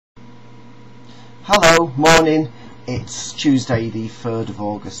Hello, morning. It's Tuesday the 3rd of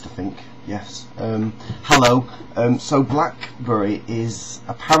August, I think. Yes. Hello. So BlackBerry is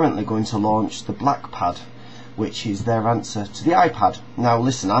apparently going to launch the BlackPad, which is their answer to the iPad. Now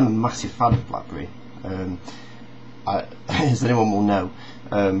listen, I'm a massive fan of BlackBerry. As anyone will know,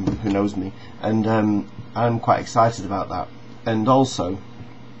 who knows me. And I'm quite excited about that. And also,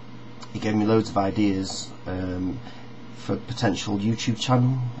 he gave me loads of ideas for potential YouTube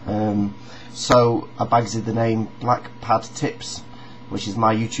channel. So I bagged the name BlackPad Tips, which is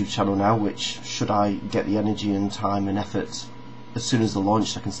my YouTube channel now, which, should I get the energy and time and effort as soon as the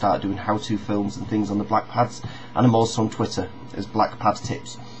launch, I can start doing how-to films and things on the BlackPads. And I'm also on Twitter as BlackPad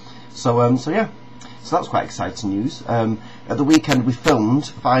Tips. So yeah, so that was quite exciting news. At the weekend we filmed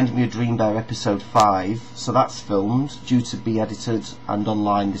Find Me a Dream Bear episode 5, so that's filmed, due to be edited and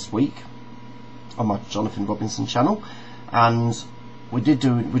online this week on my Jonathan Robinson channel. And we did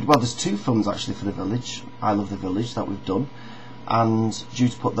well, there's 2 films actually for the village, I Love the Village, that we've done, and due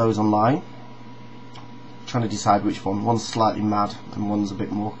to put those online. Trying to decide which one. One's slightly mad and one's a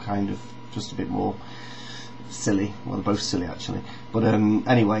bit more kind of, just a bit more silly. Well, they're both silly actually, but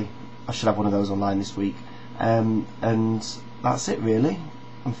anyway, I should have one of those online this week. And that's it really.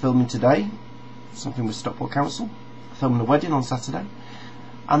 I'm filming today something with Stockport Council, filming a wedding on Saturday.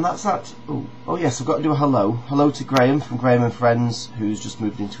 And that's that. Oh yes, I've got to do a hello to Graham from Grahameandfriends, who's just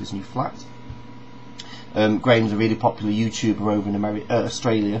moved into his new flat. Graham's a really popular YouTuber over in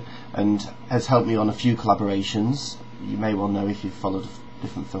Australia, and has helped me on a few collaborations. You may well know if you've followed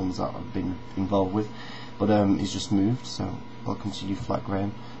different films that I've been involved with. But he's just moved, so welcome to your flat,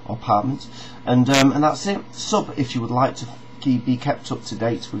 Graham, or apartment. And that's it. Sub if you would like to be kept up to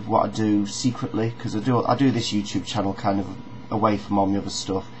date with what I do secretly, because I do this YouTube channel kind of away from all my other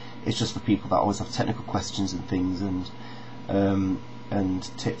stuff. It's just for people that always have technical questions and things, and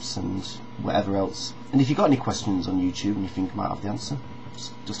tips and whatever else. And if you've got any questions on YouTube and you think I might have the answer,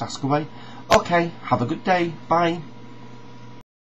 just ask away. Okay, have a good day. Bye.